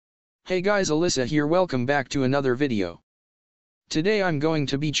Hey guys, Alyssa here, welcome back to another video. Today I'm going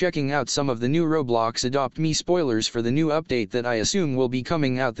to be checking out some of the new Roblox Adopt Me spoilers for the new update that I assume will be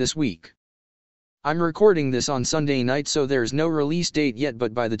coming out this week. I'm recording this on Sunday night, so there's no release date yet,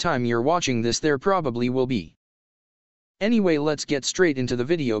 but by the time you're watching this there probably will be. Anyway, let's get straight into the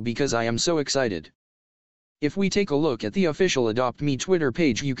video because I am so excited. If we take a look at the official Adopt Me Twitter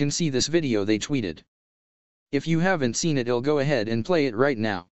page, you can see this video they tweeted. If you haven't seen it, I'll go ahead and play it right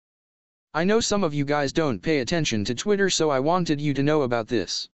now. I know some of you guys don't pay attention to Twitter, so I wanted you to know about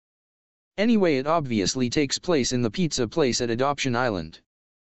this. Anyway, it obviously takes place in the pizza place at Adoption Island.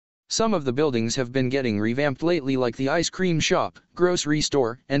 Some of the buildings have been getting revamped lately, like the ice cream shop, grocery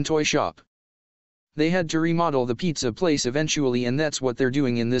store, and toy shop. They had to remodel the pizza place eventually, and that's what they're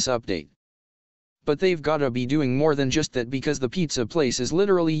doing in this update. But they've gotta be doing more than just that, because the pizza place is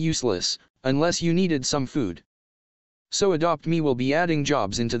literally useless, unless you needed some food. So Adopt Me will be adding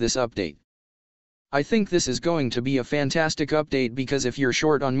jobs into this update. I think this is going to be a fantastic update because if you're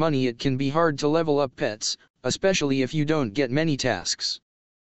short on money, it can be hard to level up pets, especially if you don't get many tasks.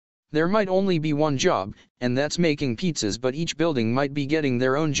 There might only be one job, and that's making pizzas, but each building might be getting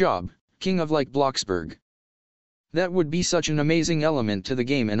their own job, King of like Bloxburg. That would be such an amazing element to the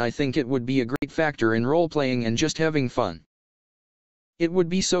game, and I think it would be a great factor in role-playing and just having fun. It would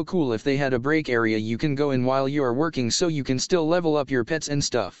be so cool if they had a break area you can go in while you are working, so you can still level up your pets and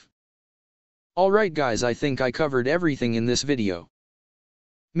stuff. Alright guys, I think I covered everything in this video.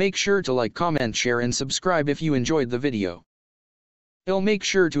 Make sure to like, comment, share and subscribe if you enjoyed the video. I'll make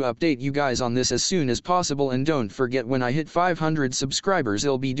sure to update you guys on this as soon as possible, and don't forget, when I hit 500 subscribers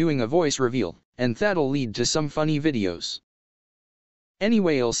I'll be doing a voice reveal, and that'll lead to some funny videos.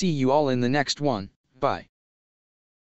 Anyway, I'll see you all in the next one. Bye.